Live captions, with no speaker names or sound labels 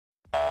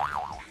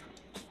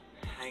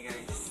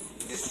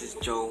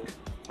Joe,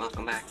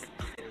 welcome back.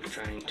 I'm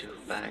trying to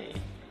buy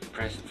a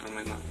present for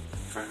my mom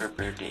for her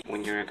birthday.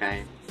 When you're a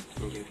guy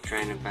and you're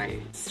trying to buy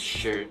a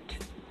shirt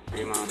for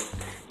your mom,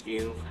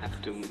 you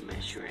have to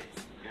measure it.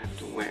 You have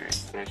to wear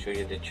it. And I'll show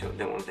you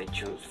the ones I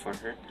chose for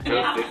her. I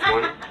chose this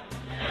one.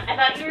 I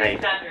thought you were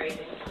exaggerating.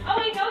 Oh,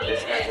 I know you.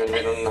 This has a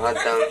little knot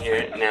down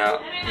here. Now,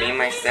 me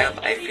myself,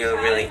 I feel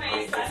really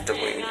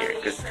uncomfortable in here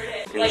because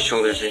in the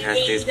shoulders it has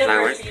these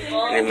flowers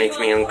and it makes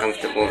me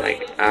uncomfortable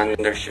like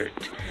under shirt.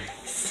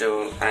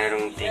 So I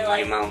don't think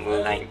my mom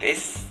will like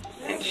this,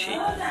 and she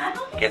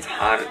gets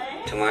hot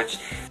too much.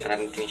 So I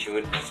don't think she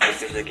would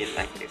specifically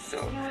like this. So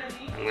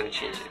I'm gonna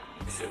change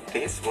it. So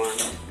this one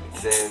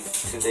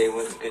says today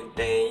was a good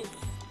day.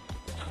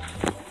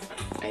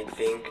 I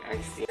think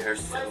I see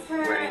herself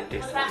wearing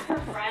this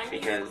one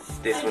because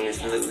this one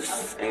is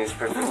loose and it's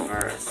perfect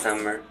for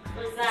summer.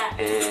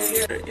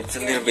 And it's a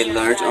little bit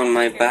large on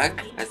my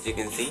back, as you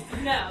can see.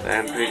 But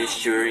I'm pretty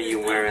sure you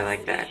wear it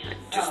like that,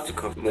 just to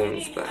cover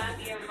mom's back.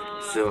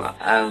 So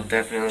I'll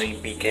definitely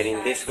be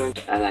getting this one.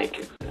 I like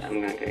it.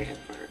 I'm gonna get it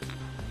for her.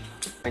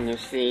 When you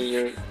see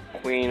your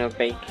queen of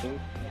baking,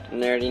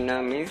 Nerdy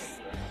Nummies,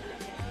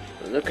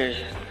 look at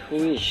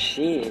who is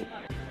she.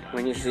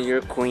 When you see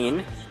your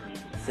queen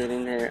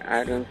sitting there,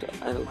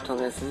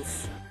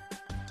 adolescence.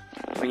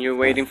 When you're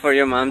waiting for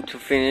your mom to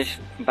finish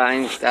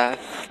buying stuff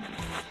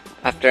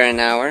after an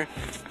hour,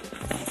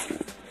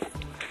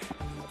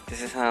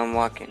 this is how I'm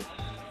walking.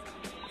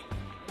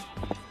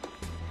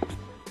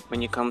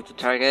 When you come to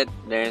Target,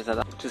 there's a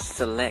lot to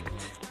select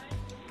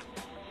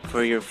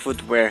for your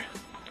footwear.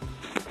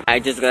 I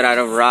just got out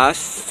of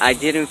Ross. I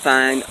didn't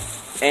find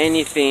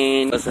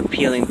anything that was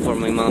appealing for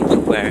my mom to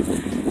wear,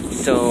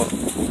 so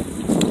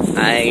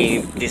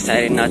I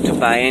decided not to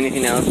buy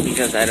anything else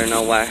because I don't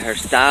know what her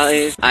style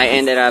is. I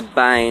ended up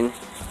buying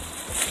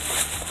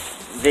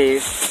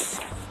these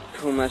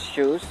Puma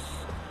shoes.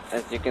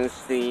 As you can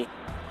see,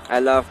 I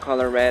love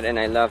color red and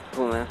I love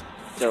Puma,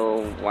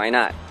 so why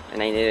not?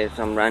 And I needed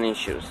some running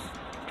shoes.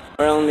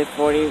 They're only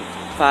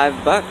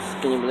 45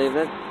 bucks, can you believe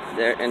it?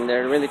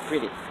 They're really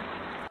pretty.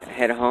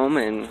 Head home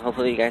and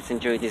hopefully you guys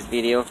enjoyed this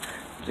video.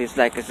 Please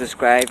like and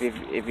subscribe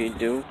if you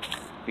do.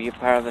 Be a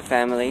part of the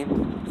family,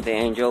 the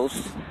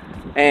Angels.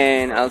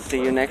 And I'll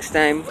see you next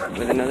time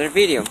with another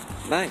video.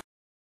 Bye.